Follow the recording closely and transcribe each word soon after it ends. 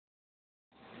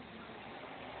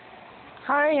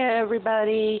Hi,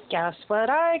 everybody. Guess what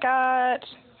I got?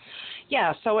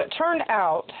 Yeah, so it turned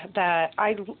out that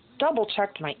I double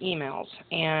checked my emails,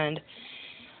 and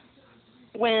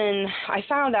when I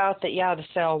found out that, yeah, the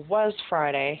sale was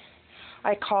Friday,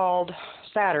 I called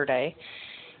Saturday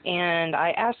and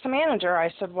I asked the manager,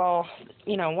 I said, well,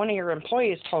 one of your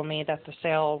employees told me that the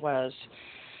sale was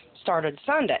started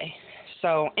Sunday.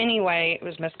 So anyway, it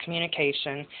was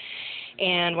miscommunication.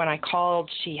 And when I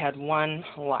called, she had one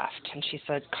left. And she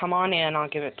said, come on in, I'll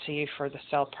give it to you for the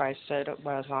sale price that it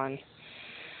was on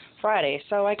Friday.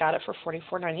 So I got it for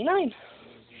 $44.99.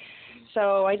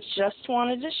 So I just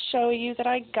wanted to show you that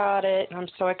I got it, and I'm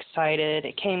so excited.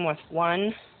 It came with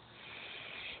one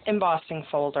embossing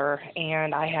folder,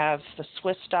 and I have the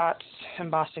Swiss Dots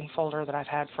embossing folder that I've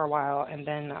had for a while, and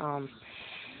then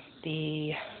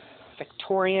the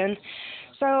Victorian.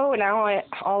 So now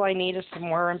all I need is some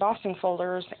more embossing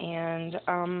folders and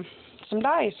some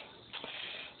dies.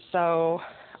 So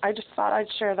I just thought I'd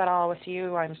share that all with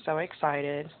you. I'm so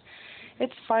excited.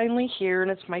 It's finally here,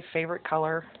 and it's my favorite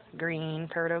color, green,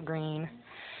 peridot green.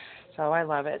 So I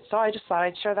love it. So I just thought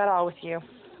I'd share that all with you.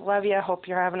 Love you. Hope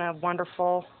you're having a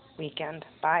wonderful weekend.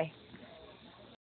 Bye.